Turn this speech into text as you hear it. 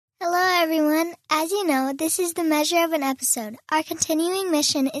everyone. As you know, this is the measure of an episode. Our continuing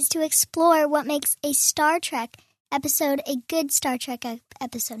mission is to explore what makes a Star Trek episode a good Star Trek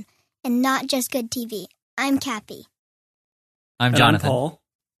episode, and not just good TV. I'm Cappy. I'm Jonathan. And I'm Paul.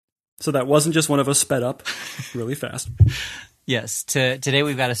 So that wasn't just one of us sped up really fast. Yes. Today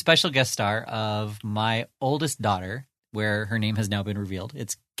we've got a special guest star of my oldest daughter, where her name has now been revealed.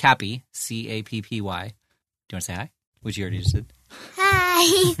 It's Cappy, Cappy. Do you want to say hi? Which you already just did.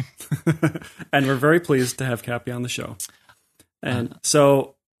 Hi. And we're very pleased to have Cappy on the show. And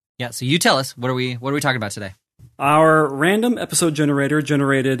so you tell us, what are we talking about today? Our random episode generator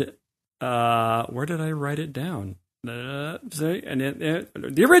generated, where did I write it down? The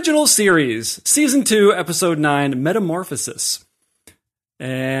original series, Season 2, Episode 9, Metamorphosis.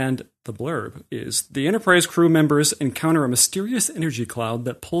 And the blurb is, the Enterprise crew members encounter a mysterious energy cloud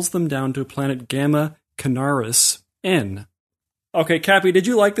that pulls them down to planet Gamma Canaris N. Okay, Cappy, did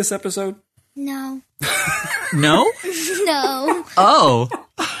you like this episode? No. No? No. Oh.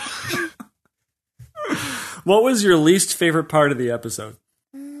 What was your least favorite part of the episode?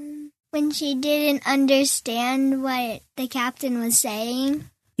 When she didn't understand what the captain was saying.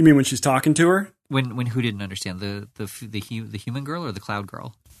 You mean when she's talking to her? When who didn't understand? The human girl or the cloud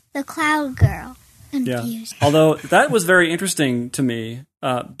girl? The cloud girl. Confused. Yeah. Although that was very interesting to me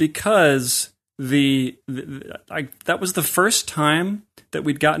because that was the first time that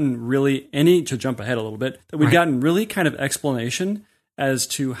we'd gotten really to jump ahead a little bit, that we'd gotten really kind of explanation as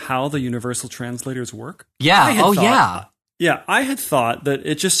to how the universal translators work. Yeah. Yeah, I had thought that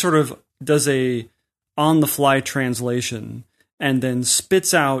it just sort of does a on-the-fly translation and then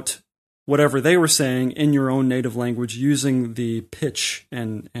spits out whatever they were saying in your own native language using the pitch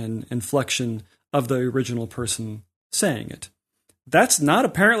and inflection of the original person saying it. That's not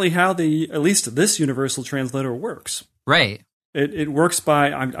apparently how at least this universal translator works. Right. It works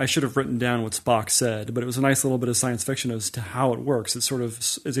by, I should have written down what Spock said, but it was a nice little bit of science fiction as to how it works. It sort of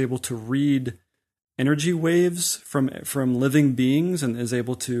is able to read energy waves from living beings and is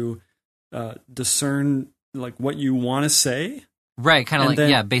able to discern like what you want to say. Right, kind of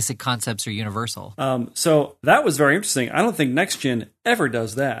like, basic concepts are universal. So that was very interesting. I don't think Next Gen ever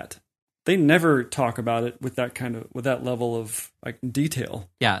does that. They never talk about it with that level of like detail.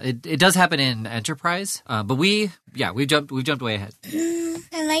 Yeah, it does happen in Enterprise, but we've jumped way ahead.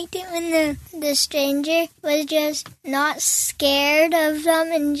 I liked it when the stranger was just not scared of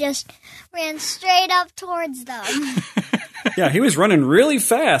them and just ran straight up towards them. Yeah, he was running really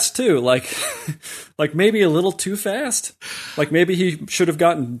fast too, like maybe a little too fast. Like maybe he should have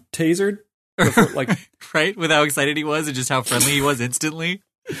gotten tasered. Before, right, with how excited he was and just how friendly he was instantly.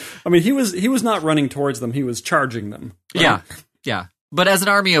 I mean, he was not running towards them; he was charging them. Right? Yeah. But as an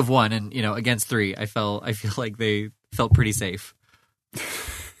army of one, and against three, I feel like they felt pretty safe.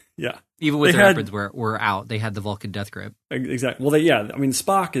 Yeah, even with their weapons were out, they had the Vulcan death grip. Exactly. Well, I mean,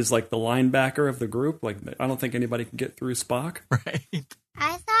 Spock is like the linebacker of the group. Like, I don't think anybody can get through Spock. Right.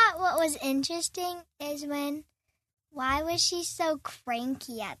 I thought what was interesting is why was she so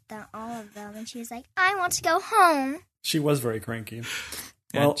cranky at all of them? And she was like, I want to go home. She was very cranky.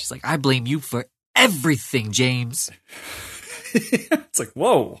 Well, she's like, I blame you for everything, James. It's like,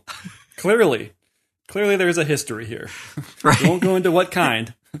 whoa. Clearly there's a history here. Right. We won't go into what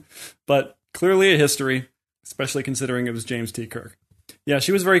kind, but clearly a history, especially considering it was James T. Kirk. Yeah,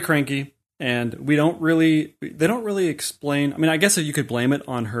 she was very cranky, and they don't really explain. I mean, I guess you could blame it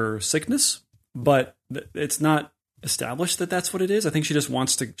on her sickness, but it's not established that that's what it is. I think she just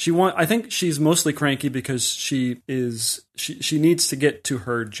wants to. I think she's mostly cranky because she needs to get to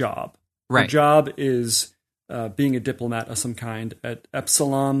her job. Right. Her job is being a diplomat of some kind at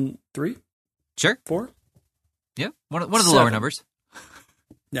Epsilon 3. Sure. 4. Yeah. One of the lower numbers.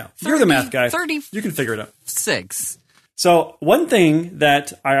 Yeah. You're the math guy. 30. You can figure it out. 6. So one thing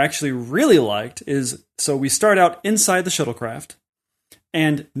that I actually really liked is, so we start out inside the shuttlecraft,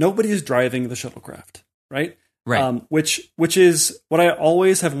 and nobody is driving the shuttlecraft, right? Right. Which is what I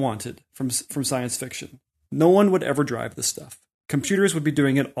always have wanted from science fiction. No one would ever drive this stuff. Computers would be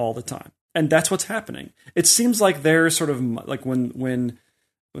doing it all the time. And that's what's happening. It seems like they're sort of like when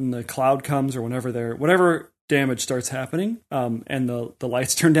the cloud comes or whatever damage starts happening, and the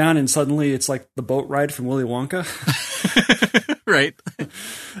lights turn down and suddenly it's like the boat ride from Willy Wonka. Right.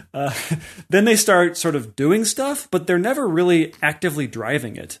 Then they start sort of doing stuff, but they're never really actively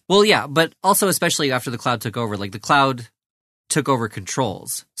driving it. Well, yeah, but also especially after the cloud took over, like the cloud took over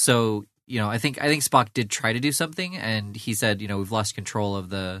controls. So, I think Spock did try to do something, and he said, we've lost control of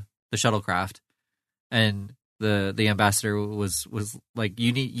the shuttlecraft, and the ambassador was like,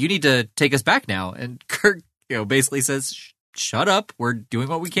 you need to take us back now, and Kirk basically says, shut up. We're doing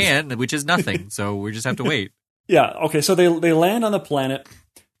what we can, which is nothing. So we just have to wait. Yeah. Okay. So they land on the planet,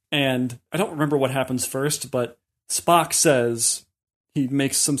 and I don't remember what happens first, but Spock says he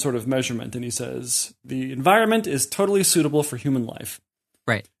makes some sort of measurement, and he says the environment is totally suitable for human life.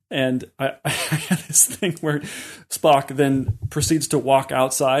 Right. And I had this thing where Spock then proceeds to walk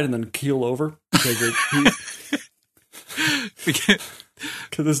outside and then keel over because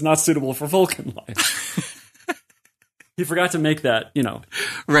it's not suitable for Vulcan life. He forgot to make that,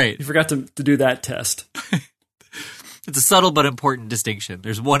 Right. He forgot to do that test. It's a subtle but important distinction.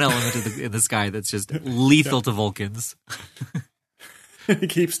 There's one element in the sky that's just lethal to Vulcans. He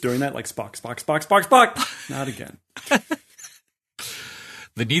keeps doing that like Spock, Spock, Spock, Spock, Spock. Not again.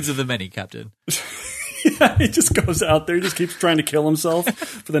 The needs of the many, Captain. Yeah, he just goes out there. He just keeps trying to kill himself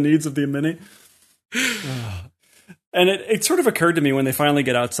for the needs of the many. And it sort of occurred to me when they finally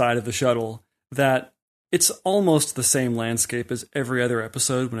get outside of the shuttle that it's almost the same landscape as every other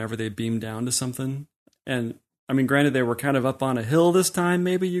episode whenever they beam down to something. And I mean, granted, they were kind of up on a hill this time,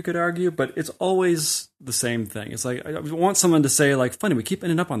 maybe you could argue, but it's always the same thing. It's like, I want someone to say, like, funny, we keep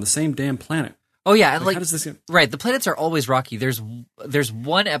ending up on the same damn planet. Oh, yeah. And how does this... right, the planets are always rocky. There's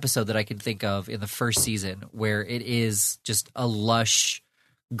one episode that I can think of in the first season where it is just a lush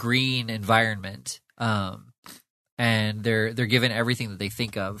green environment. And they're given everything that they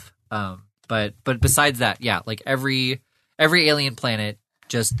think of. But besides that, yeah, like every alien planet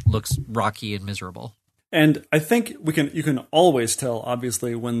just looks rocky and miserable. And I think you can always tell,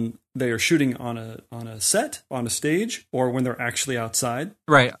 obviously, when they are shooting on a set, on a stage, or when they're actually outside.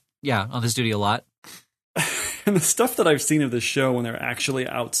 Right. Yeah, on the studio lot. And the stuff that I've seen of this show when they're actually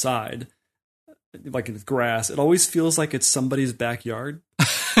outside, like in the grass, it always feels like it's somebody's backyard.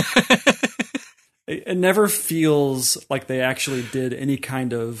 It never feels like they actually did any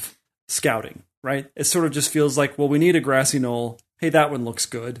kind of scouting, right? It sort of just feels like, well, we need a grassy knoll. Hey, that one looks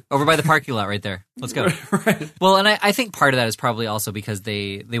good. Over by the parking lot right there. Let's go. Right. Well, and I think part of that is probably also because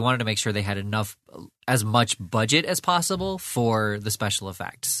they wanted to make sure they had as much budget as possible for the special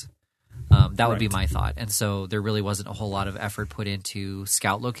effects. That would be my thought. And so there really wasn't a whole lot of effort put into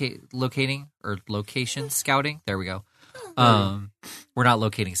locating or location scouting. There we go. We're not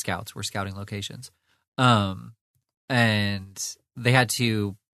locating scouts. We're scouting locations. And they had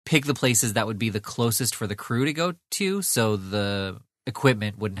to pick the places that would be the closest for the crew to go to, so the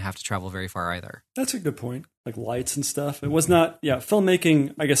equipment wouldn't have to travel very far either. That's a good point. Like lights and stuff. It was not,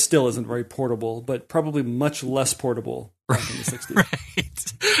 filmmaking, I guess, still isn't very portable, but probably much less portable back in the 60s.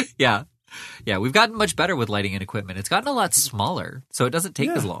 Right. Yeah. Yeah, we've gotten much better with lighting and equipment. It's gotten a lot smaller, so it doesn't take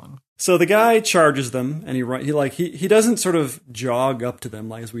as long. So the guy charges them, and he doesn't sort of jog up to them,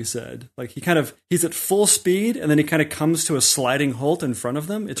 like as we said. Like he's at full speed, and then he kind of comes to a sliding halt in front of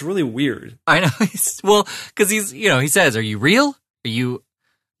them. It's really weird. I know. Well, because he says, "Are you real? You're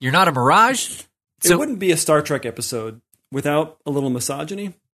not a mirage?" So, it wouldn't be a Star Trek episode without a little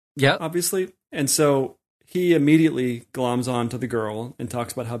misogyny. Yeah, obviously, and so he immediately gloms on to the girl and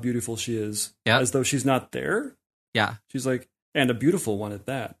talks about how beautiful she is, as though she's not there. Yeah, she's like. And a beautiful one at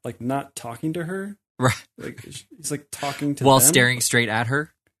that. Like, not talking to her. Right. Like, he's like talking to while them. Staring straight at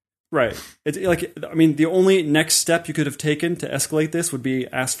her. Right. It's like, I mean, the only next step you could have taken to escalate this would be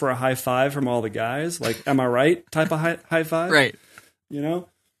ask for a high five from all the guys. Like, am I right? Type of high five. Right. You know?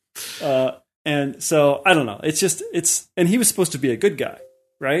 And so, I don't know. And he was supposed to be a good guy,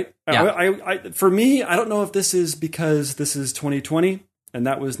 right? Yeah. For me, I don't know if this is because this is 2020. And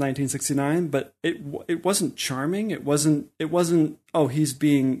that was 1969, but it wasn't charming. It wasn't. Oh, he's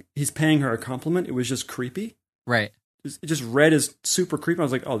paying her a compliment. It was just creepy. Right. It just read as super creepy. I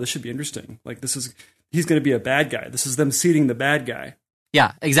was like, oh, this should be interesting. Like he's going to be a bad guy. This is them seating the bad guy.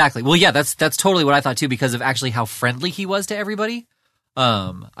 Yeah, exactly. Well, yeah, that's totally what I thought too, because of actually how friendly he was to everybody.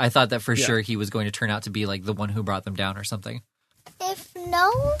 I thought that for sure he was going to turn out to be like the one who brought them down or something. If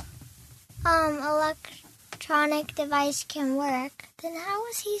no, electronic device can work, then how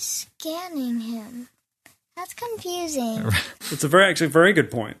is he scanning him? That's confusing. It's actually a very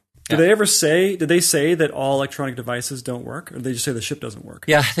good point. Did they say that all electronic devices don't work, or did they just say the ship doesn't work?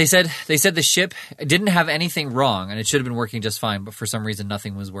 Yeah, they said the ship didn't have anything wrong and it should have been working just fine, but for some reason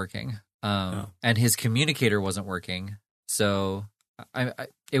nothing was working. And his communicator wasn't working. So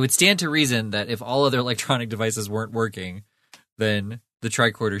it would stand to reason that if all other electronic devices weren't working, then the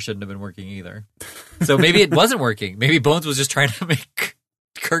tricorder shouldn't have been working either. So maybe it wasn't working. Maybe Bones was just trying to make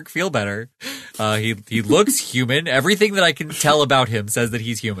Kirk feel better. He looks human. Everything that I can tell about him says that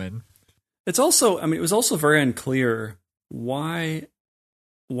he's human. It's also, it was also very unclear why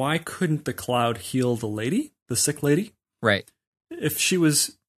couldn't the cloud heal the lady, the sick lady? Right. If she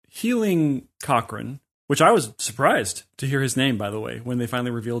was healing Cochrane, which I was surprised to hear his name, by the way, when they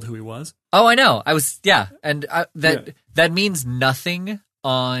finally revealed who he was. Oh, I know. And that means nothing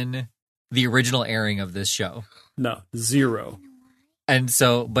on the original airing of this show. No, 0. And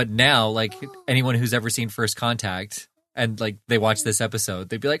so, but now, like, anyone who's ever seen First Contact and, like, they watch this episode,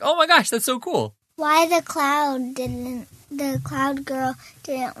 they'd be like, oh my gosh, that's so cool. Why the cloud girl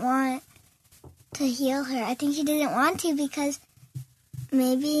didn't want to heal her? I think she didn't want to because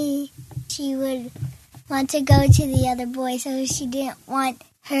maybe she would want to go to the other boy, so she didn't want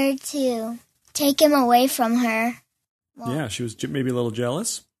her to take him away from her. Well, yeah, she was maybe a little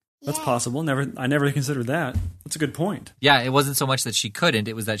jealous. That's possible. I never considered that. That's a good point. Yeah, it wasn't so much that she couldn't,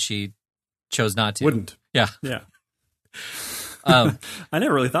 it was that she chose not to. Wouldn't. Yeah. Yeah. I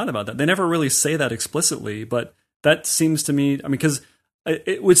never really thought about that. They never really say that explicitly, but that seems to me, I mean, because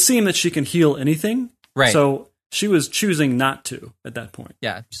it would seem that she can heal anything. Right. So she was choosing not to at that point.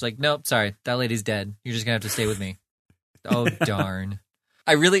 Yeah. She's like, nope, sorry, that lady's dead. You're just going to have to stay with me. Oh, darn.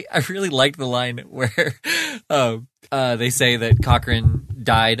 I really like the line where they say that Cochrane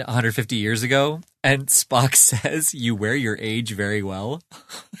died 150 years ago, and Spock says, "You wear your age very well."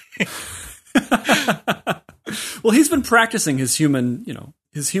 Well, he's been practicing his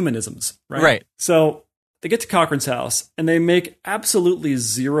humanisms, right? Right. So they get to Cochrane's house, and they make absolutely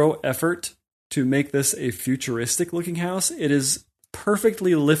zero effort to make this a futuristic-looking house. It is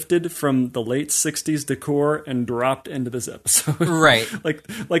perfectly lifted from the late 60s decor and dropped into this episode. Right.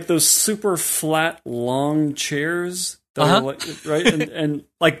 like those super flat, long chairs. That are like, right? And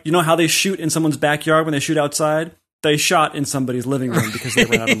like, you know how they shoot in someone's backyard when they shoot outside? They shot in somebody's living room because they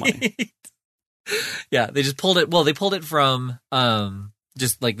ran out of money. Yeah, they just pulled it. Well, they pulled it from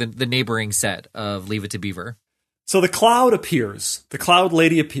just like the neighboring set of Leave It to Beaver. So the cloud appears. The cloud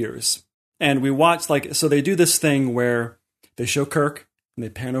lady appears. And we watch, so they do this thing where they show Kirk, and they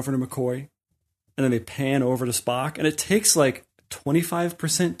pan over to McCoy, and then they pan over to Spock, and it takes like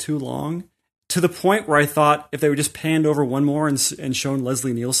 25% too long, to the point where I thought if they were just panned over one more and shown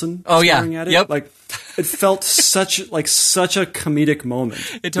Leslie Nielsen staring at it, yep. like it felt such a comedic moment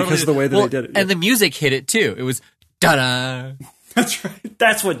because of the way that they did it. And the music hit it too. It was da-da. That's right.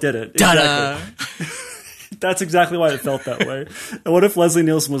 That's what did it. Da-da. Exactly. That's exactly why it felt that way. And what if Leslie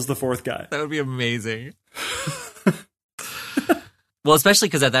Nielsen was the fourth guy? That would be amazing. Well, especially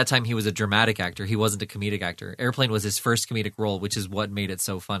because at that time he was a dramatic actor. He wasn't a comedic actor. Airplane was his first comedic role, which is what made it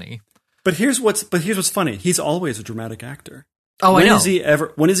so funny. But here's what's funny. He's always a dramatic actor. Oh, I know.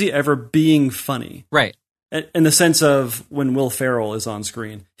 When is he ever being funny? Right. In the sense of when Will Ferrell is on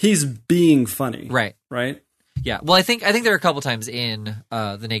screen, he's being funny. Right. Right. Yeah. Well, I think there are a couple times in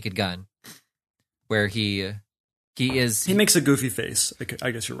The Naked Gun where he makes a goofy face.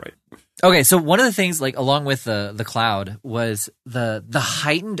 I guess you're right. Okay, so one of the things, like along with the cloud, was the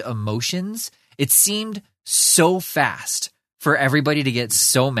heightened emotions. It seemed so fast for everybody to get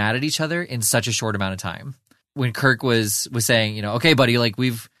so mad at each other in such a short amount of time. When Kirk was saying, okay, buddy, like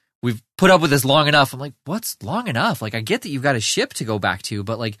we've put up with this long enough. I'm like, what's long enough? Like, I get that you've got a ship to go back to,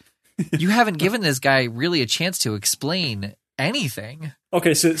 but like, you haven't given this guy really a chance to explain anything.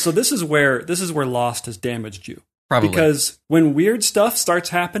 Okay, so this is where Lost has damaged you. Probably. Because when weird stuff starts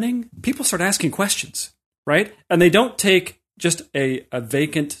happening, people start asking questions, right? And they don't take just a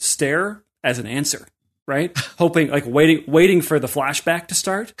vacant stare as an answer, right? Hoping, like, waiting for the flashback to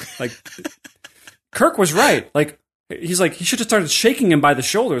start. Like, Kirk was right. Like, he should have started shaking him by the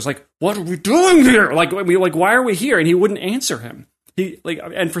shoulders. Like, what are we doing here? Like, why are we here? And he wouldn't answer him.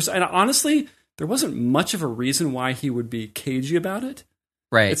 And honestly, there wasn't much of a reason why he would be cagey about it.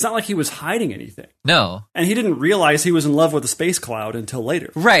 Right. It's not like he was hiding anything. No. And he didn't realize he was in love with the space cloud until later.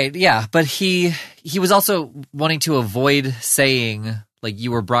 Right, yeah. But he was also wanting to avoid saying, like,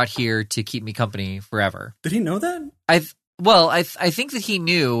 you were brought here to keep me company forever. Did he know that? I think that he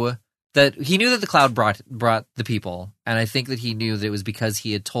knew that the cloud brought the people, and I think that he knew that it was because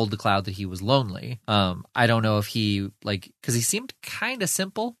he had told the cloud that he was lonely. I don't know if he, like, because he seemed kind of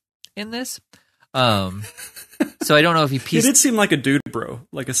simple in this. So I don't know if he pieced... He did seem like a dude bro,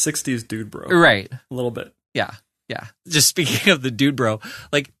 like a 60s dude bro. Right. A little bit. Yeah. Just speaking of the dude bro,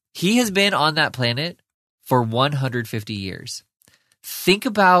 like, he has been on that planet for 150 years. Think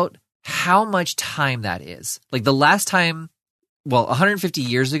about how much time that is. Like, the last time, 150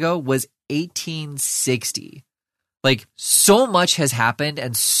 years ago was 1860. Like, so much has happened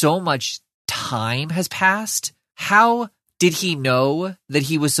and so much time has passed. How did he know that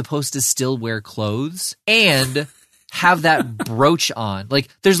he was supposed to still wear clothes and have that brooch on? Like,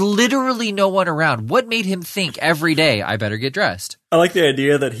 there's literally no one around. What made him think every day, I better get dressed? I like the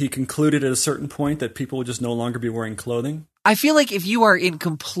idea that he concluded at a certain point that people would just no longer be wearing clothing. I feel like if you are in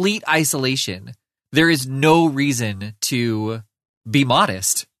complete isolation, there is no reason to be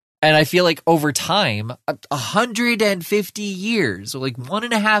modest. And I feel like over time, 150 years, or like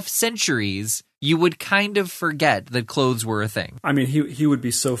 1.5 centuries, you would kind of forget that clothes were a thing. I mean, he would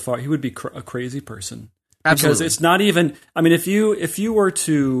be so far. He would be a crazy person. Absolutely. Because it's not even. I mean, if you were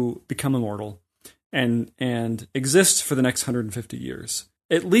to become immortal and exist for the next 150 years,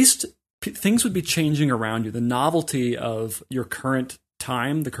 at least things would be changing around you. The novelty of your current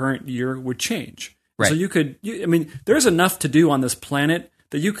time, the current year, would change. Right. So I mean, there's enough to do on this planet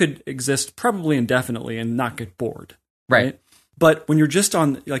that you could exist probably indefinitely and not get bored. Right. But when you're just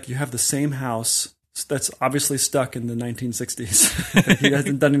on, like, you have the same house that's obviously stuck in the 1960s. He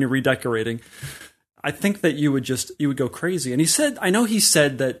hasn't done any redecorating. I think that you would go crazy. And I know he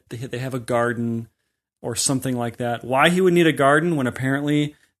said that they have a garden or something like that. Why he would need a garden when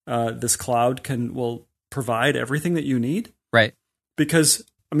apparently this cloud will provide everything that you need? Right. Because,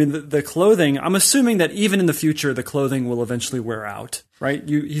 I mean, the clothing, I'm assuming that even in the future, the clothing will eventually wear out, right?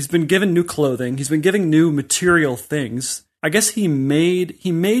 He's been given new clothing. He's been given new material things. I guess he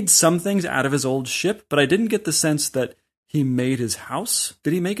made some things out of his old ship, but I didn't get the sense that he made his house.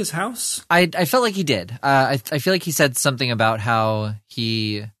 Did he make his house? I felt like he did. I feel like he said something about how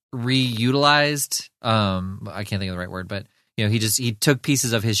he reutilized, I can't think of the right word, but he took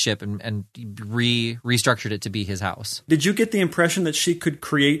pieces of his ship and restructured it to be his house. Did you get the impression that she could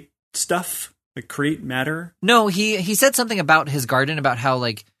create stuff, like create matter? No, he said something about his garden, about how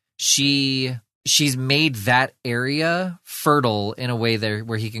like she's made that area fertile in a way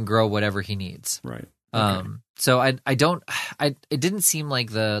where he can grow whatever he needs. Right. Okay. So it didn't seem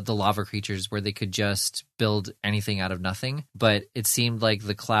like the lava creatures where they could just build anything out of nothing, but it seemed like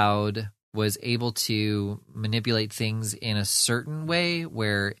the cloud was able to manipulate things in a certain way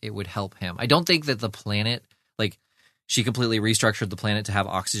where it would help him. I don't think that the planet, like, she completely restructured the planet to have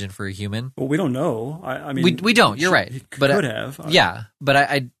oxygen for a human. Well, we don't know. I mean, we don't. You're right. He but could have. Yeah, but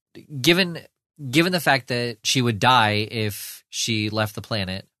I given the fact that she would die if she left the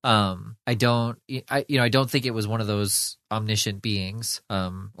planet, I don't think it was one of those omniscient beings,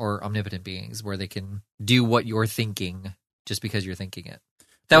 or omnipotent beings where they can do what you're thinking just because you're thinking it.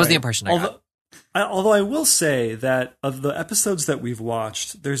 That was the impression I got. Although I will say that of the episodes that we've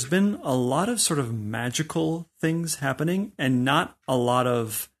watched, there's been a lot of sort of magical things happening, and not a lot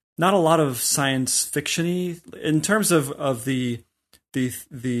of science fiction-y in terms of the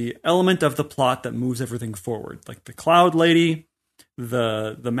element of the plot that moves everything forward, like the cloud lady,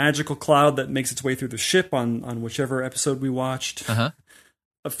 the magical cloud that makes its way through the ship on whichever episode we watched. Uh-huh.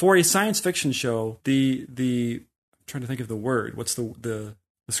 For a science fiction show, the I'm trying to think of the word. What's the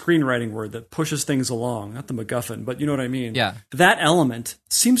screenwriting word that pushes things along? Not the MacGuffin, but you know what I mean. Yeah. That element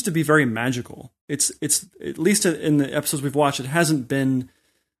seems to be very magical. It's at least in the episodes we've watched, it hasn't been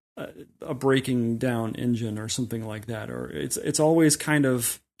a breaking down engine or something like that, or it's always kind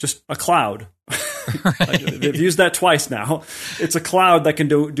of just a cloud. Right. They've used that twice now. It's a cloud that can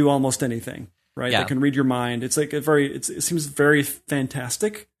do almost anything, right? Yeah. That can read your mind. It's like it seems very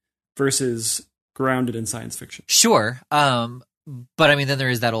fantastic versus grounded in science fiction. Sure. But I mean, then there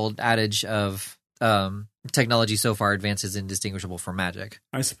is that old adage of technology so far advanced is indistinguishable from magic.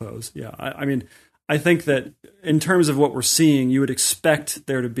 I suppose, yeah. I mean, I think that in terms of what we're seeing, you would expect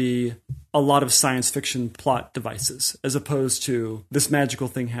there to be a lot of science fiction plot devices, as opposed to this magical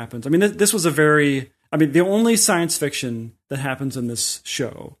thing happens. I mean, this was the only science fiction that happens in this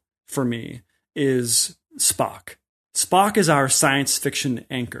show, for me, is Spock. Spock is our science fiction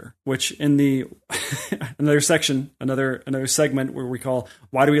anchor, which in the another segment where we call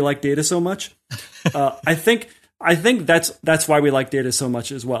 "Why do we like Data so much?" I think that's why we like Data so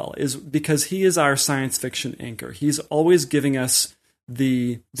much as well, is because he is our science fiction anchor. He's always giving us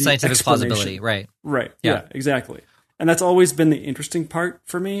the scientific plausibility, right? Right. Yeah, exactly. And that's always been the interesting part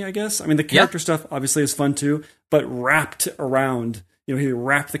for me, I guess. I mean, the character stuff obviously is fun too, but wrapped around. He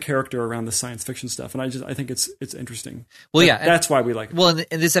wrapped the character around the science fiction stuff, and I think it's interesting. Well, that's why we like it. Well,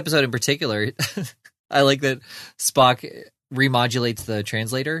 in this episode in particular, I like that Spock remodulates the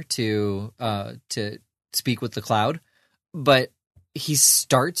translator to speak with the cloud, but he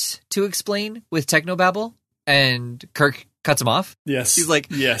starts to explain with technobabble, and Kirk cuts him off. Yes, he's like,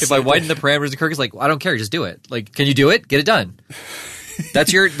 yes, if I widen the parameters, and Kirk is like, well, I don't care, just do it. Like, can you do it? Get it done.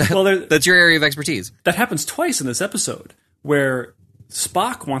 That's your that's your area of expertise. That happens twice in this episode, where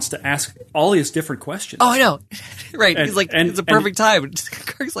Spock wants to ask all these different questions. Oh, I know. Right. He's like, it's a perfect time.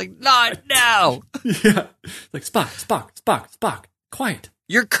 Kirk's like, not now. Yeah. Like, Spock, quiet.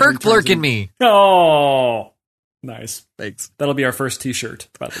 You're Kirk blurking me. Oh, nice. Thanks. That'll be our first T-shirt,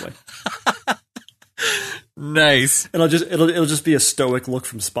 by the way. Nice. It'll just be a stoic look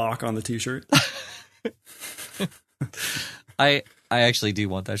from Spock on the T-shirt. I actually do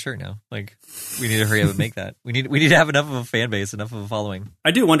want that shirt now. Like, we need to hurry up and make that. We need to have enough of a fan base, enough of a following.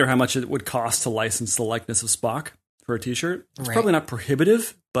 I do wonder how much it would cost to license the likeness of Spock for a T-shirt. It's Right. probably not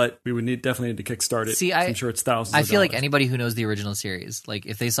prohibitive, but we would definitely need to kickstart it. See, I'm sure it's thousands. I of feel like dollars. anybody who knows the original series, like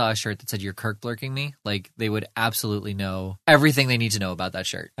if they saw a shirt that said "You're Kirk blurking me," like they would absolutely know everything they need to know about that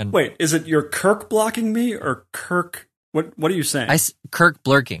shirt. And Wait, is it you're Kirk blocking me or Kirk? What are you saying? Kirk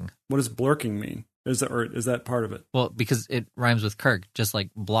blurking. What does blurking mean? Is that part of it? Well, because it rhymes with Kirk, just like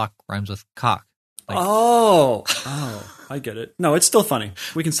block rhymes with cock. Like, Oh, I get it. No, it's still funny.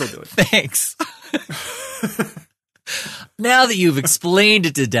 We can still do it. thanks. Now that you've explained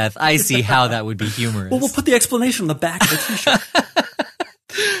it to death, I see how that would be humorous. Well, we'll put the explanation on the back of the T-shirt.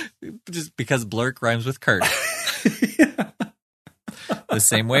 Just because blurk rhymes with Kirk. The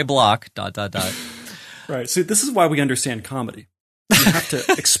same way block, ... Right. See, this is why we understand comedy. You have to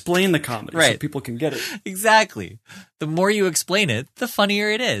explain the comedy so Right. people can get it. Exactly. The more you explain it, the funnier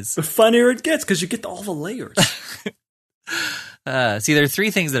it is. The funnier it gets because you get all the layers. See, there are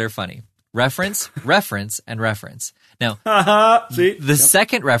three things that are funny. Reference, reference, and reference. Now, See? the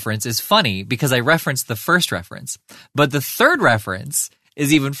second reference is funny because I referenced the first reference. But the third reference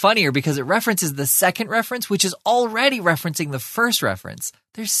is even funnier because it references the second reference, which is already referencing the first reference.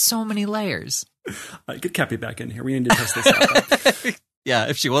 There's so many layers. Get Cappy back in here. We need to test this out. Yeah,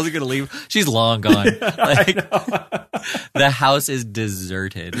 if she wasn't going to leave, she's long gone. The house is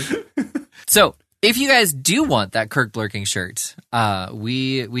deserted. So, if you guys do want that Kirk blurking shirt,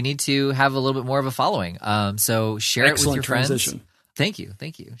 we need to have a little bit more of a following. So share it with your friends. Transition. Thank you.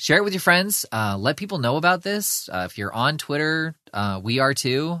 Share it with your friends. Let people know about this. If you're on Twitter, we are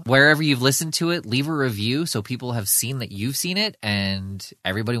too. Wherever you've listened to it, leave a review so people have seen that you've seen it, and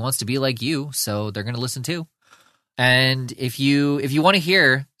everybody wants to be like you, so they're going to listen too. And if you want to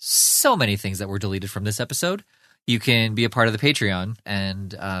hear so many things that were deleted from this episode, you can be a part of the Patreon,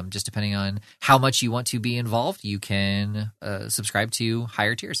 and just depending on how much you want to be involved, you can subscribe to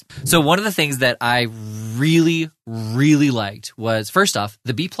higher tiers. So one of the things that I really, really liked was, first off,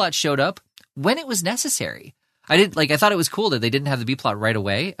 the B-plot showed up when it was necessary. I thought it was cool that they didn't have the B-plot right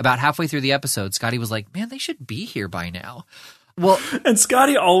away. About halfway through the episode, Scotty was like, man, they should be here by now. Well, and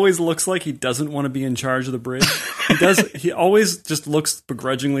Scotty always looks like he doesn't want to be in charge of the bridge. He always just looks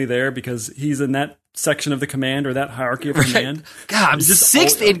begrudgingly there because he's in that section of the command or that hierarchy of command. God, I'm just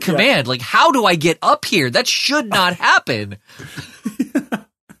sixth in command. Like, how do I get up here? That should not happen.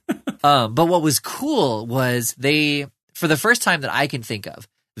 But what was cool was they, for the first time that I can think of,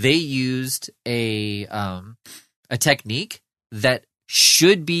 they used a technique that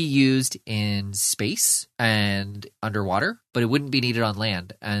should be used in space and underwater, but it wouldn't be needed on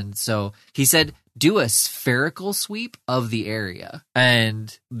land. And so he said, do a spherical sweep of the area.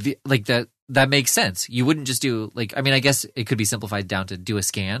 And that makes sense. You wouldn't just do I guess it could be simplified down to do a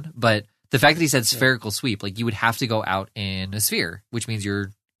scan, but the fact that he said spherical sweep, you would have to go out in a sphere, which means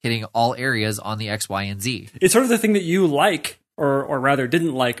you're hitting all areas on the X, Y, and Z. It's sort of the thing that you like, or rather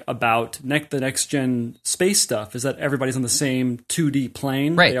didn't like about the next-gen space stuff, is that everybody's on the same 2D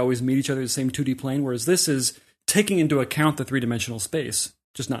plane. Right. They always meet each other in the same 2D plane, whereas this is taking into account the three-dimensional space,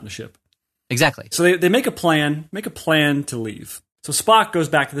 just not in a ship. Exactly. So they make a plan to leave. So Spock goes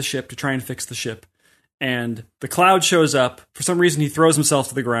back to the ship to try and fix the ship, and the cloud shows up. For some reason, he throws himself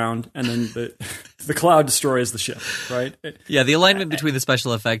to the ground, and then the cloud destroys the ship, right? Yeah, the alignment between the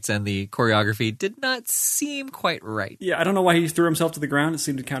special effects and the choreography did not seem quite right. Yeah, I don't know why he threw himself to the ground. It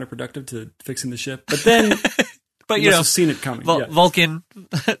seemed counterproductive to fixing the ship. But then but you must have seen it coming. Yeah. Vulcan,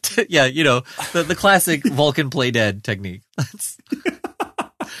 yeah, the classic Vulcan play dead technique.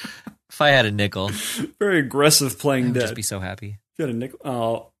 If I had a nickel, Very aggressive playing I'd dead. just be so happy. If you had a nickel.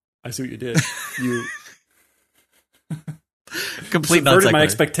 Oh, I see what you did. You Complete non subverted my sequitur.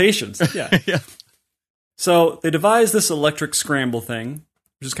 expectations. Yeah. Yeah. So they devise this electric scramble thing,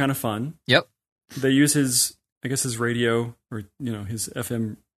 which is kind of fun. Yep. They use his radio, or his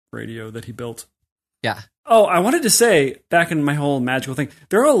FM radio that he built. Yeah. Oh, I wanted to say, back in my whole magical thing,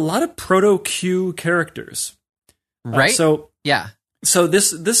 there are a lot of proto-Q characters. Right. Yeah. So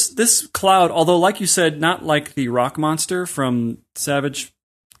this cloud, although like you said, not like the rock monster from Savage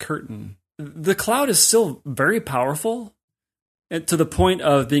Curtain, the cloud is still very powerful, and to the point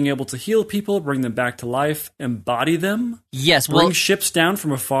of being able to heal people, bring them back to life, embody them. Yes. Bring ships down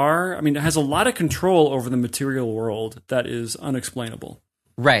from afar. I mean, it has a lot of control over the material world that is unexplainable.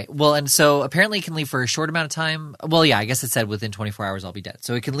 Right. Well, and so apparently it can leave for a short amount of time. Well, yeah, I guess it said within 24 hours I'll be dead.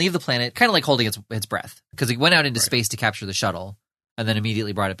 So it can leave the planet kind of like holding its breath, because it went out into space to capture the shuttle and then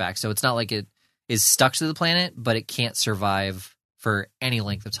immediately brought it back. So it's not like it is stuck to the planet, but it can't survive for any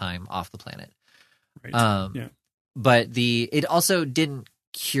length of time off the planet. Right. Yeah. But it also didn't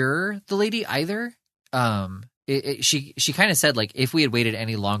cure the lady either. She kind of said, like, if we had waited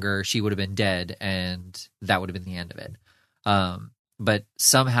any longer, she would have been dead, and that would have been the end of it. But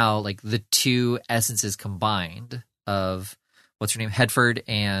somehow, like, the two essences combined of what's her name, Hedford,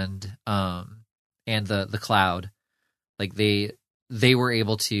 and the Cloud, like they were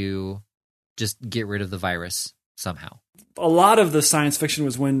able to just get rid of the virus somehow. A lot of the science fiction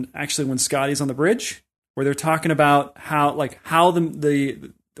was when Scotty's on the bridge, where they're talking about how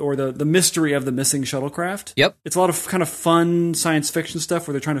the mystery of the missing shuttlecraft. Yep. It's a lot of kind of fun science fiction stuff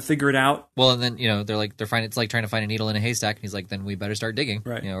where they're trying to figure it out. Well, and then, it's like trying to find a needle in a haystack, and he's like, then we better start digging.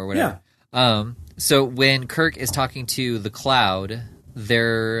 Right. Or whatever. Yeah. So when Kirk is talking to the Cloud,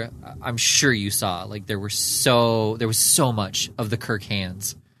 I'm sure you saw, like, there was so much of the Kirk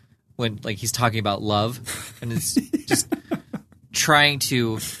hands when, like, he's talking about love, and it's just trying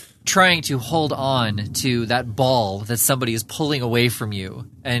to hold on to that ball that somebody is pulling away from you,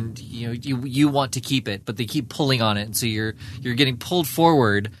 and you want to keep it, but they keep pulling on it, and so you're getting pulled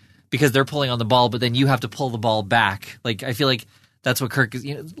forward because they're pulling on the ball, but then you have to pull the ball back. Like, I feel like that's what Kirk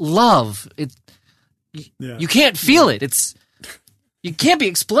is. Love. You can't feel it. You can't be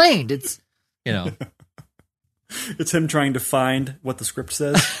explained. It's It's him trying to find what the script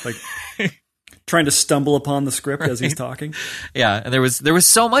says, like trying to stumble upon the script as he's talking. Yeah, and there was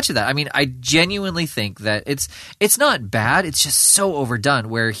so much of that. I mean, I genuinely think that it's not bad. It's just so overdone,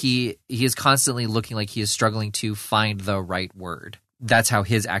 where he is constantly looking like he is struggling to find the right word. That's how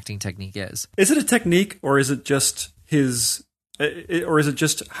his acting technique is. Is it a technique, or is it just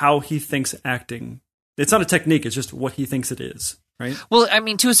how he thinks acting? It's not a technique. It's just what he thinks it is. Right? Well, I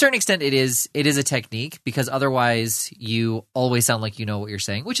mean, to a certain extent, it is a technique, because otherwise you always sound like you know what you're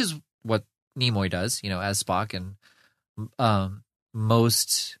saying, which is what Nimoy does, as Spock, and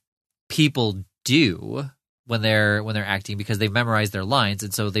most people do when they're acting, because they've memorized their lines,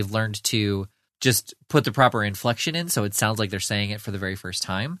 and so they've learned to just put the proper inflection in, so it sounds like they're saying it for the very first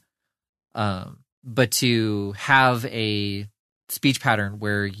time. But to have a speech pattern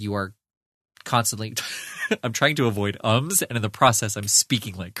where you are constantly I'm trying to avoid ums, and in the process I'm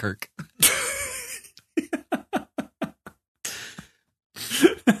speaking like Kirk.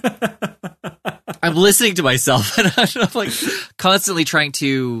 I'm listening to myself, and I'm like constantly trying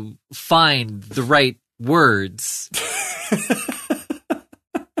to find the right words.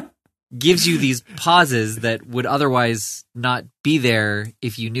 Gives you these pauses that would otherwise not be there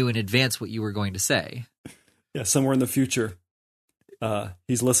if you knew in advance what you were going to say. Yeah, somewhere in the future,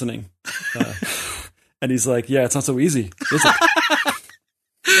 he's listening. And he's like, yeah, it's not so easy, is it?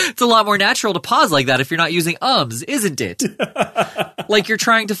 It's a lot more natural to pause like that if you're not using ums, isn't it? Like you're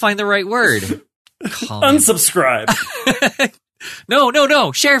trying to find the right word. Unsubscribe.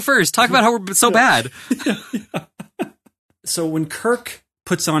 No. Share first. Talk about how we're so bad. Yeah. So when Kirk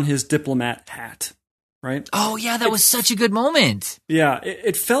puts on his diplomat hat, right? Oh, yeah, that was such a good moment. Yeah,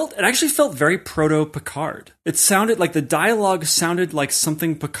 it actually felt very proto-Picard. It sounded like the dialogue sounded like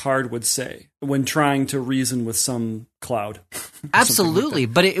something Picard would say when trying to reason with some cloud. Absolutely,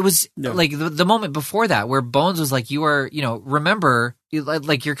 but it was like the moment before that where Bones was like, you are, remember,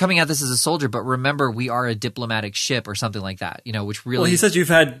 like you're coming at this as a soldier, but remember we are a diplomatic ship or something like that, which really... Well, he says you've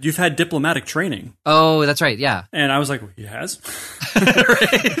had diplomatic training. Oh, that's right, yeah. And I was like, he has?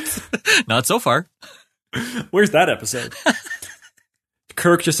 Right. Not so far. Where's that episode?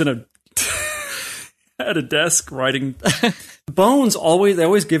 Kirk just at a desk writing. Bones they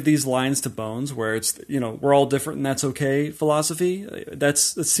always give these lines to Bones where it's, we're all different and that's okay philosophy. That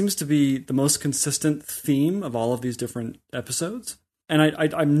seems to be the most consistent theme of all of these different episodes. And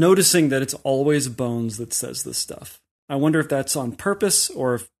I'm noticing that it's always Bones that says this stuff. I wonder if that's on purpose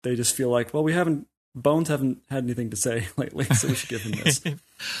or if they just feel like, well, Bones haven't had anything to say lately, so we should give him this.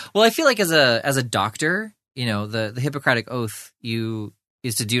 Well, I feel like as a doctor, the Hippocratic Oath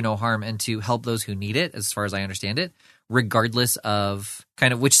is to do no harm and to help those who need it, as far as I understand it, regardless of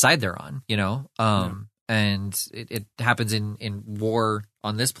kind of which side they're on, And it happens in war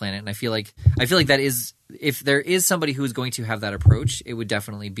on this planet, and I feel like that is, if there is somebody who is going to have that approach, it would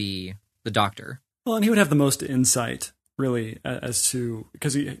definitely be the doctor. Well, and he would have the most insight, really, as to,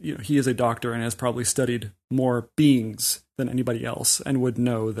 because he is a doctor and has probably studied more beings than anybody else, and would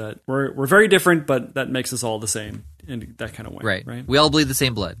know that we're very different, but that makes us all the same in that kind of way. Right. We all bleed the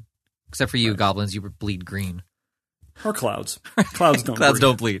same blood, except for you, goblins. You bleed green. Or clouds. Clouds don't. Clouds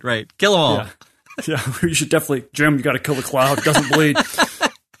don't bleed. Right. Kill them all. Yeah. You should definitely, Jim. You got to kill the cloud. It doesn't bleed.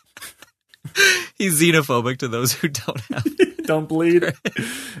 He's xenophobic to those who don't bleed. Right.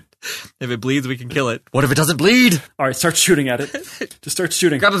 If it bleeds, we can kill it. What if it doesn't bleed? All right, start shooting at it. Just start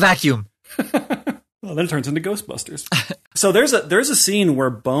shooting. Grab a vacuum. Well, then it turns into Ghostbusters. So there's a scene where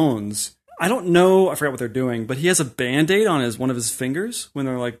Bones, I don't know, I forgot what they're doing, but he has a Band-Aid on one of his fingers when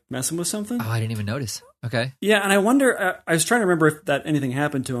they're like messing with something. Oh, I didn't even notice. Okay. Yeah, and I wonder, I was trying to remember if that anything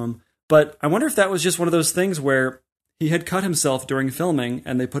happened to him, but I wonder if that was just one of those things where he had cut himself during filming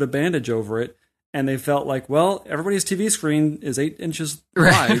and they put a bandage over it and they felt like, well, everybody's TV screen is 8 inches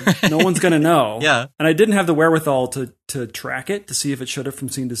wide. No one's going to know. Yeah. And I didn't have the wherewithal to track it to see if it should have from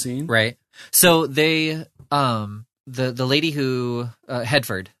scene to scene. Right. So they, the lady who,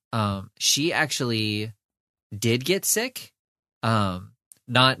 Hedford, she actually did get sick.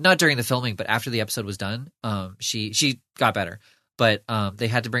 Not during the filming, but after the episode was done, she got better. But they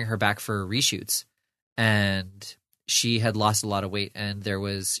had to bring her back for reshoots, and she had lost a lot of weight, and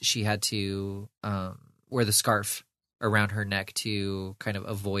she had to wear the scarf around her neck to kind of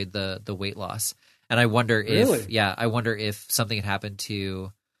avoid the weight loss. And I wonder if something had happened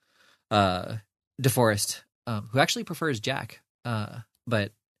to DeForest, who actually prefers Jack,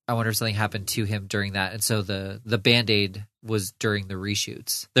 but I wonder if something happened to him during that. And so the Band-Aid was during the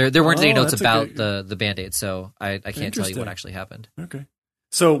reshoots. There weren't any notes about the Band-Aid, so I can't tell you what actually happened. Okay.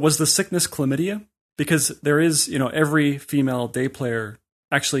 So was the sickness chlamydia? Because there is, every female day player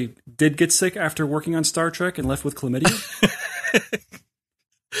actually did get sick after working on Star Trek and left with chlamydia.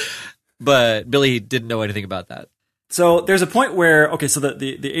 But Billy didn't know anything about that. So there's a point where, so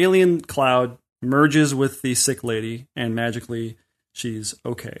the alien cloud merges with the sick lady and magically she's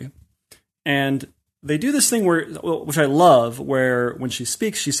okay. And they do this thing which I love, where when she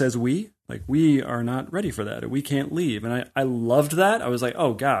speaks, she says, we are not ready for that. We can't leave. And I loved that. I was like,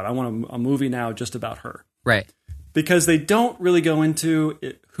 oh God, I want a movie now just about her. Right. Because they don't really go into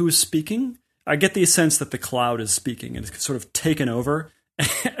who's speaking. I get the sense that the cloud is speaking and it's sort of taken over.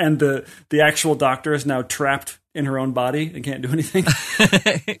 And the actual doctor is now trapped in her own body and can't do anything.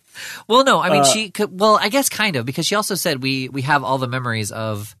 Well, no, I mean, she could, well, I guess kind of, because she also said we have all the memories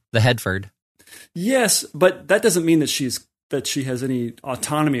of the Hedford. Yes, but that doesn't mean that she has any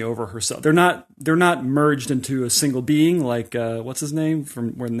autonomy over herself. They're not merged into a single being like what's his name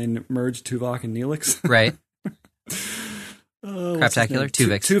from when they merged Tuvok and Neelix. Right. Craptacular?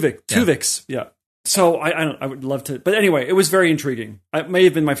 Tuvix, yeah. So I would love to, but anyway, it was very intriguing. It may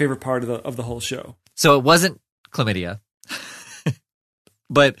have been my favorite part of the whole show. So it wasn't chlamydia,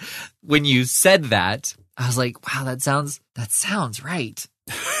 but when you said that, I was like, wow, that sounds right.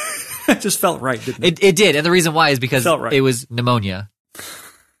 It just felt right, didn't it? It did, and the reason why is because it was pneumonia,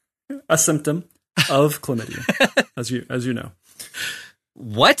 a symptom of chlamydia, as you know.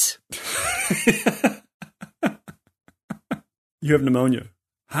 What? You have pneumonia.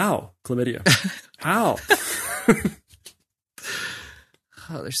 How? Chlamydia. How?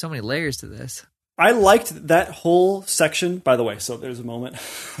 Oh, there's so many layers to this. I liked that whole section, by the way. So there's a moment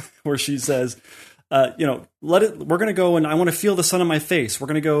where she says, we're going to go and I want to feel the sun on my face. We're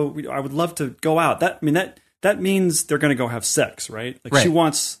going to go, I would love to go out. That means they're going to go have sex, right? Like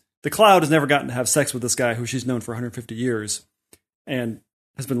right. The cloud has never gotten to have sex with this guy who she's known for 150 years and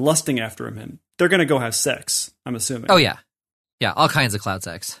has been lusting after him. They're going to go have sex, I'm assuming. Oh, yeah. Yeah, all kinds of cloud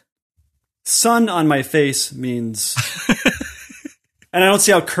sex. Sun on my face means... And I don't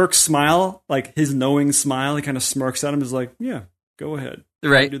see how Kirk's smile, like his knowing smile, he kind of smirks at him, is like, yeah, go ahead.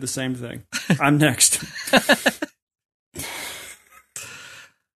 Right. I'll do the same thing. I'm next.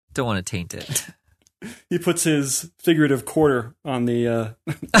 Don't want to taint it. He puts his figurative quarter on the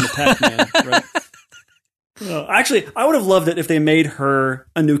Pac-Man, right? Actually, I would have loved it if they made her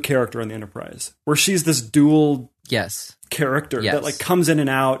a new character on the Enterprise, where she's this dual character that like comes in and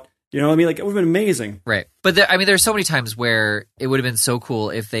out. You know what I mean? Like, it would have been amazing. Right. But there's so many times where it would have been so cool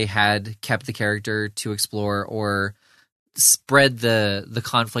if they had kept the character to explore or spread the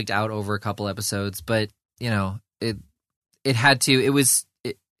conflict out over a couple episodes. But, it had to, it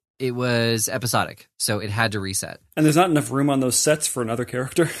was episodic. So it had to reset. And there's not enough room on those sets for another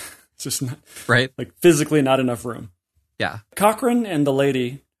character. It's just not, right. Like, physically not enough room. Yeah. Cochrane and the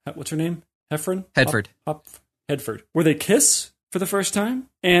lady, what's her name? Hedford. Hedford. Were they kiss for the first time?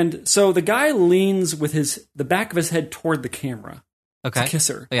 And so the guy leans with the back of his head toward the camera to kiss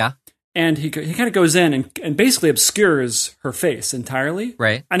her. Yeah. And he kind of goes in and basically obscures her face entirely.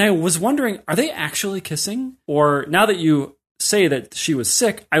 Right. And I was wondering, are they actually kissing? Or now that you say that she was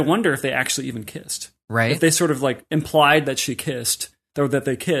sick, I wonder if they actually even kissed. Right. If they sort of like implied that she kissed, or that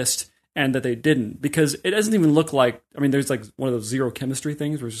they kissed, and that they didn't. Because it doesn't even look like, I mean, there's like one of those zero chemistry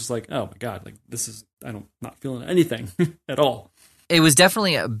things where it's just like, oh my God, like I'm not feeling anything at all. It was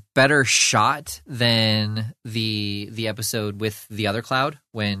definitely a better shot than the episode with the other cloud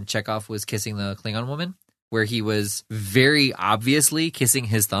when Chekhov was kissing the Klingon woman, where he was very obviously kissing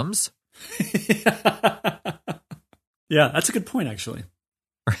his thumbs. Yeah, that's a good point, actually.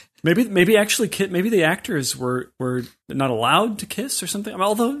 Maybe the actors were not allowed to kiss or something.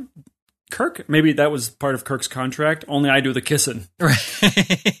 Although Kirk, maybe that was part of Kirk's contract. Only I do the kissing.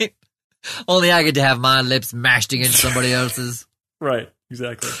 Right. Only I get to have my lips mashed against somebody else's. Right.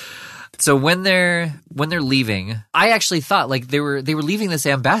 Exactly. So when they're leaving, I actually thought like they were leaving this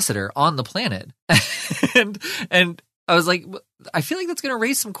ambassador on the planet, and I was like, I feel like that's going to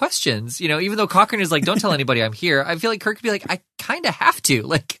raise some questions. You know, even though Cochrane is like, don't tell anybody I'm here. I feel like Kirk could be like, I kind of have to.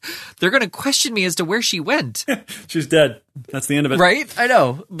 Like, they're going to question me as to where she went. She's dead. That's the end of it. Right? I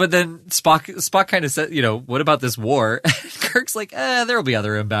know. But then Spock kind of said, you know, what about this war? Kirk's like, there'll be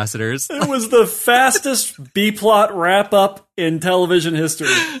other ambassadors. It was the fastest B-plot wrap-up in television history.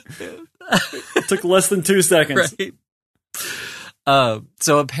 It took less than 2 seconds. Right.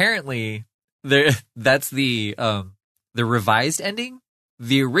 So apparently, that's the revised ending.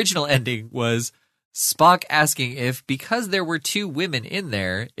 The original ending was Spock asking if, because there were 2 women in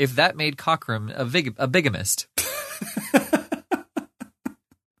there, if that made Cochrane a bigamist.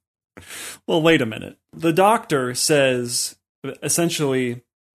 Well, wait a minute. The Doctor says, essentially,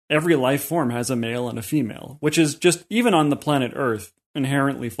 every life form has a male and a female, which is just, even on the planet Earth,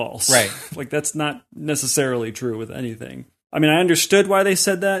 inherently false. Right. Like, that's not necessarily true with anything. I mean, I understood why they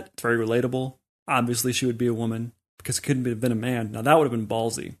said that. It's very relatable. Obviously, she would be a woman, because it couldn't have been a man. Now, that would have been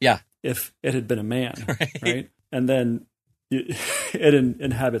ballsy. Yeah. If it had been a man. Right? And then it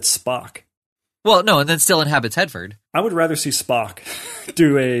inhabits Spock. Well, no, and then still inhabits Hedford. I would rather see Spock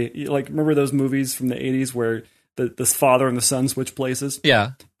do remember those movies from the 80s where the father and the son switch places?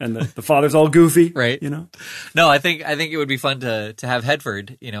 Yeah. And the father's all goofy. Right. You know? No, I think it would be fun to have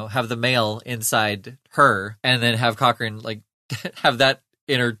Hedford, you know, have the male inside her, and then have Cochrane, like, have that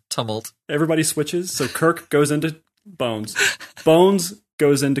inner tumult. Everybody switches. So Kirk goes into Bones. Bones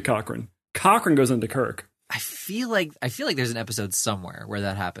goes into Cochrane. Cochrane goes into Kirk. I feel like there's an episode somewhere where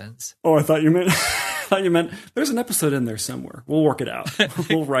that happens. Oh, I thought you meant there's an episode in there somewhere. We'll work it out.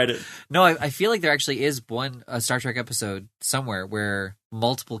 We'll write it. No, I feel like there actually is a Star Trek episode somewhere where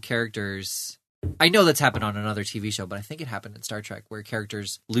multiple characters. I know that's happened on another TV show, but I think it happened in Star Trek where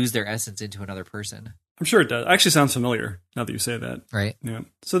characters lose their essence into another person. I'm sure it does. Actually sounds familiar now that you say that. Right. Yeah.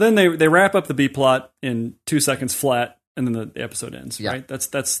 So then they wrap up the B plot in 2 seconds flat, and then the episode ends. Yeah. Right.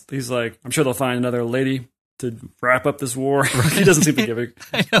 That's he's like, I'm sure they'll find another lady to wrap up this war. He doesn't seem to give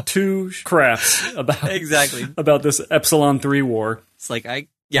a 2 craps about about this Epsilon 3 war. It's like right,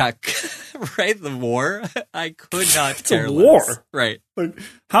 the war. I could not. It's a war, right? Like,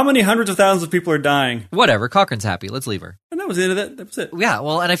 how many hundreds of thousands of people are dying? Whatever. Cochrane's happy. Let's leave her. And that was the end of that. That was it. Yeah.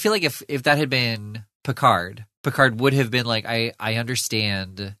 Well, and I feel like if that had been Picard would have been like, I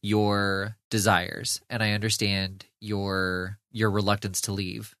understand your desires and I understand your reluctance to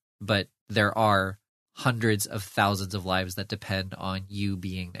leave, but there are hundreds of thousands of lives that depend on you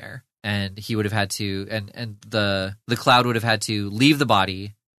being there. And he would have had to, and the Cloud would have had to leave the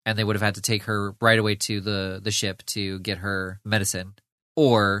body, and they would have had to take her right away to the ship to get her medicine,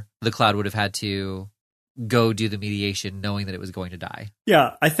 or the Cloud would have had to go do the mediation knowing that it was going to die.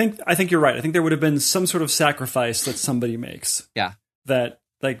 Yeah, I think you're right. I think there would have been some sort of sacrifice that somebody makes. Yeah. That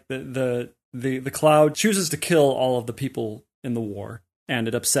like the Cloud chooses to kill all of the people in the war, and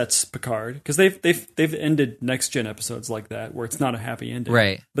it upsets Picard because they've ended next gen episodes like that where it's not a happy ending.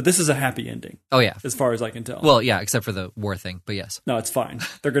 Right. But this is a happy ending. Oh yeah. As far as I can tell. Well, yeah, except for the war thing, but yes. No, it's fine.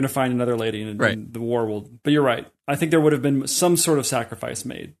 They're going to find another lady and, right. and the war will. But you're right. I think there would have been some sort of sacrifice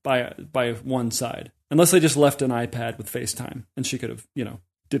made by one side. Unless they just left an iPad with FaceTime and she could have,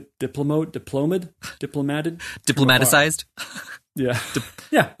 diplomatized. Yeah.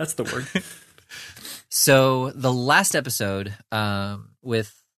 Yeah, that's the word. So the last episode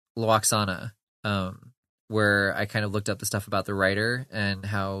with Lwaxana, where I kind of looked up the stuff about the writer and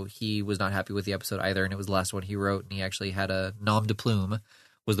how he was not happy with the episode either, and it was the last one he wrote, and he actually had a nom de plume,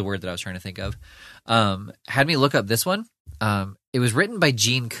 was the word that I was trying to think of, had me look up this one. It was written by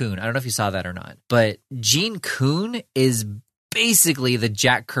Gene Kuhn. I don't know if you saw that or not, but Gene Kuhn is basically the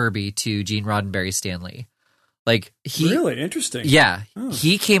Jack Kirby to Gene Roddenberry's Stan Lee. Like really interesting. Yeah, oh.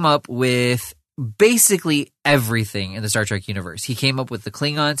 He came up with basically everything in the Star Trek universe. He came up with the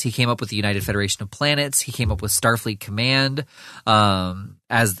Klingons. He came up with the United Federation of Planets. He came up with Starfleet Command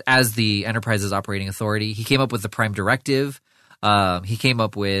as the Enterprise's operating authority. He came up with the Prime Directive. He came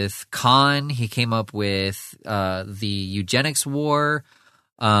up with Khan. He came up with the Eugenics War,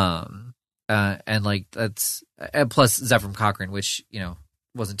 and like that's plus Zefram Cochrane, which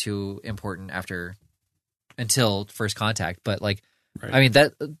wasn't too important until First Contact, but like. Right. I mean,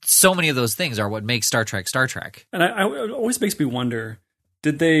 that so many of those things are what makes Star Trek Star Trek. And it always makes me wonder: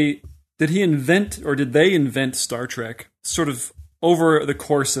 did they did he invent, or did they invent Star Trek sort of over the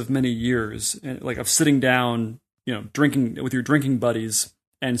course of many years, like of sitting down, drinking with your drinking buddies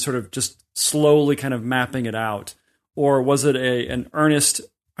and sort of just slowly kind of mapping it out? Or was it an earnest,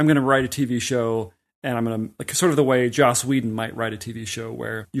 I'm going to write a TV show, and I'm going to, like sort of the way Joss Whedon might write a TV show,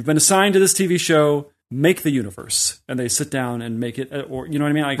 where you've been assigned to this TV show, make the universe, and they sit down and make it, or you know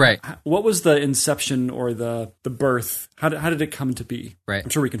what I mean? Like, right. What was the inception or the birth? How did it come to be? Right. I'm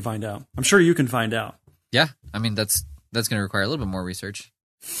sure we can find out. I'm sure you can find out. Yeah. I mean, that's going to require a little bit more research.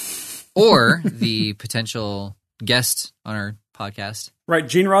 Or the potential guest on our podcast. Right.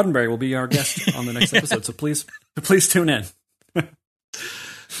 Gene Roddenberry will be our guest on the next episode. So please tune in.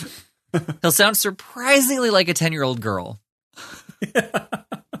 He'll sound surprisingly like a 10-year-old girl.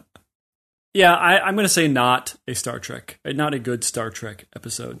 Yeah, I'm going to say not a Star Trek, not a good Star Trek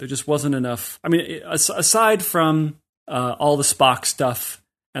episode. There just wasn't enough. I mean, aside from all the Spock stuff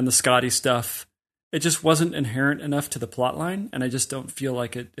and the Scotty stuff, it just wasn't inherent enough to the plot line, and I just don't feel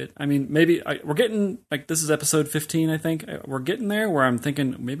like it. I mean, maybe we're getting, like, this is episode 15, I think. We're getting there where I'm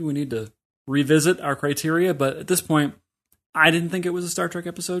thinking maybe we need to revisit our criteria, but at this point, I didn't think it was a Star Trek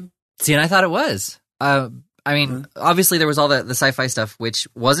episode. See, and I thought it was. I mean, obviously there was all the sci-fi stuff, which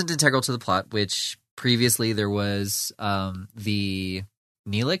wasn't integral to the plot, which previously there was the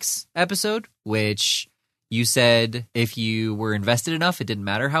Neelix episode, which you said if you were invested enough, it didn't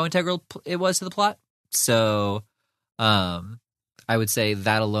matter how integral it was to the plot. So I would say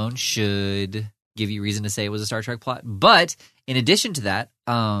that alone should give you reason to say it was a Star Trek plot. But in addition to that,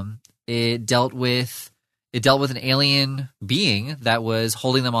 it dealt with an alien being that was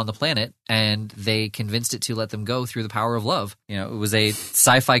holding them on the planet, and they convinced it to let them go through the power of love. It was a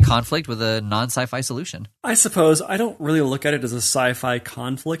sci-fi conflict with a non-sci-fi solution. I suppose I don't really look at it as a sci-fi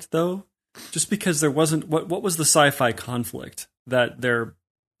conflict, though, just because there wasn't. What was the sci-fi conflict? That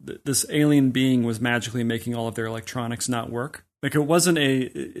this alien being was magically making all of their electronics not work. Like, it wasn't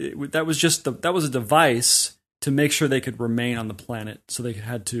that was a device to make sure they could remain on the planet, so they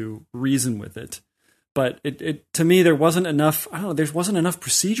had to reason with it. But it to me, there wasn't enough. I don't know. There wasn't enough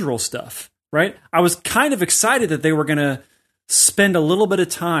procedural stuff, right? I was kind of excited that they were going to spend a little bit of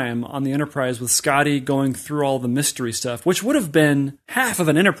time on the Enterprise with Scotty going through all the mystery stuff, which would have been half of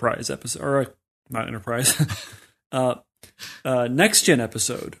an Enterprise episode, or not Enterprise, Next Gen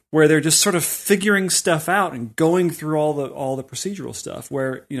episode, where they're just sort of figuring stuff out and going through all the procedural stuff.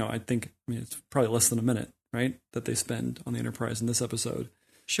 Where I it's probably less than a minute, right, that they spend on the Enterprise in this episode.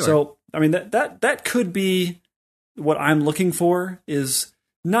 Sure. So, I mean, that could be what I'm looking for, is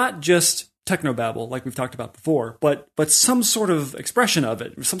not just technobabble like we've talked about before, but some sort of expression of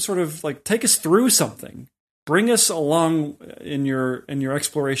it, some sort of, like, take us through something. Bring us along in your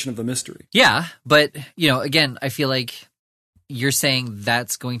exploration of the mystery. Yeah, but, again, I feel like you're saying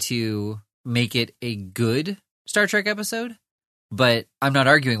that's going to make it a good Star Trek episode, but I'm not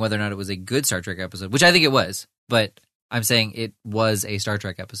arguing whether or not it was a good Star Trek episode, which I think it was, but I'm saying it was a Star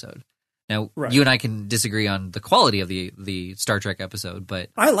Trek episode. Now, right. You and I can disagree on the quality of the Star Trek episode, but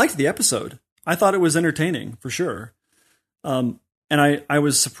I liked the episode. I thought it was entertaining, for sure. And I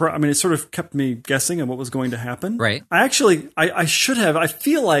was surprised. I mean, it sort of kept me guessing on what was going to happen. Right. I should have. I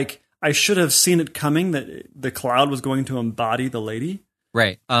feel like I should have seen it coming, that the cloud was going to embody the lady.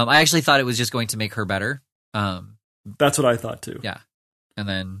 Right. I actually thought it was just going to make her better. That's what I thought too. Yeah. And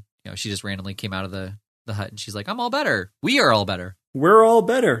then she just randomly came out of the hut and she's like, I'm all better. We are all better. We're all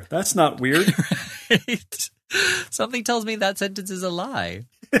better. That's not weird. Right. Something tells me that sentence is a lie.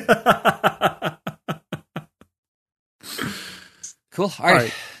 Cool. All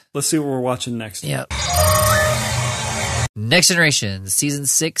right. Let's see what we're watching next. Yep. Next Generation, Season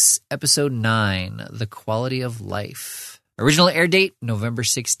 6, Episode 9, The Quality of Life. Original air date, November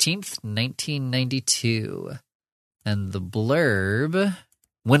 16th, 1992. And the blurb: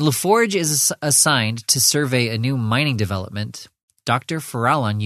 when LaForge is assigned to survey a new mining development, Dr. Farallon